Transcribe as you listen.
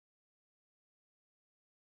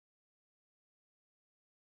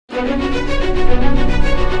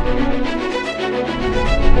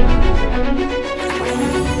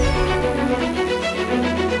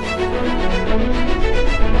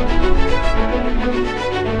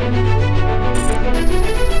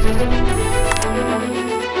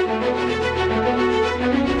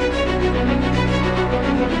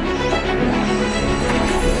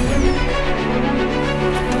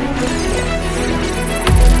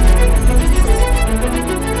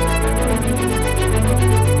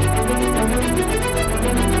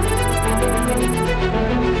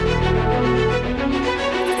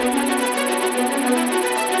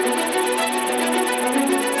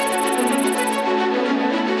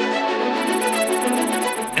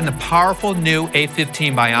And the powerful new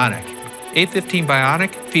A15 Bionic. A15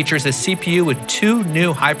 Bionic features a CPU with 2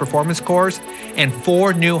 new high-performance cores and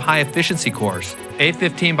 4 new high-efficiency cores.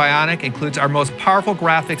 A15 Bionic includes our most powerful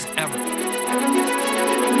graphics ever.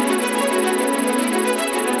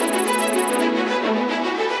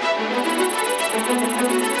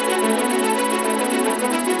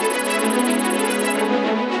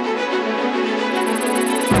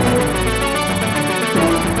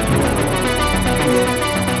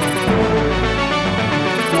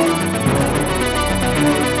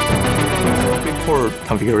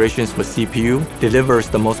 Configurations for CPU delivers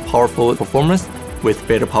the most powerful performance with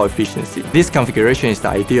better power efficiency. This configuration is the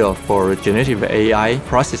ideal for generative AI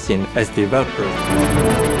processing as developers.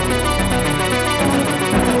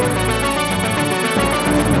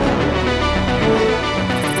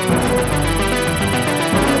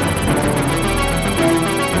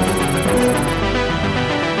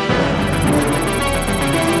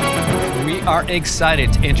 We are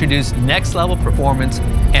excited to introduce next-level performance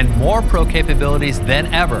and more Pro capabilities than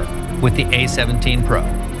ever with the A17 Pro.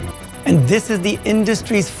 And this is the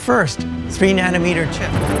industry's first 3-nanometer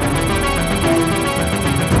chip.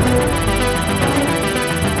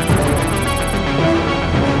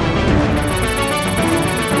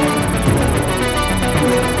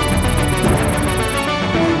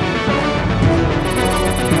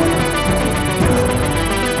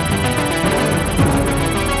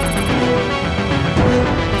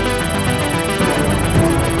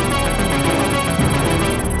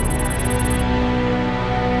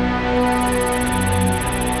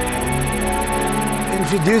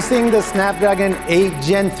 Introducing the Snapdragon 8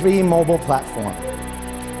 Gen 3 mobile platform.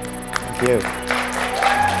 Thank you.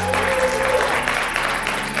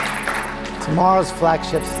 Tomorrow's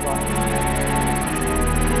flagship slot.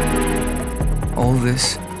 All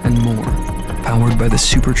this and more, powered by the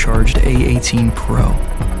supercharged A18 Pro,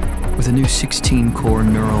 with a new 16-core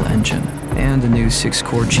neural engine and a new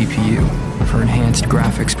 6-core GPU for enhanced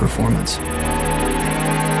graphics performance.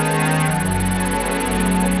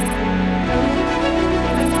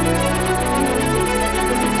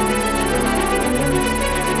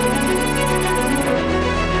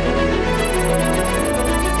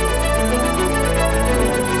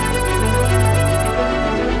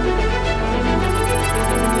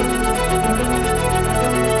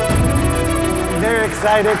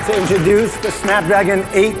 Excited to introduce the Snapdragon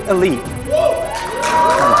 8 Elite.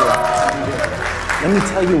 Let me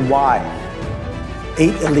tell you why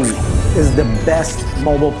 8 Elite is the best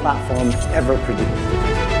mobile platform ever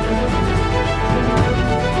produced.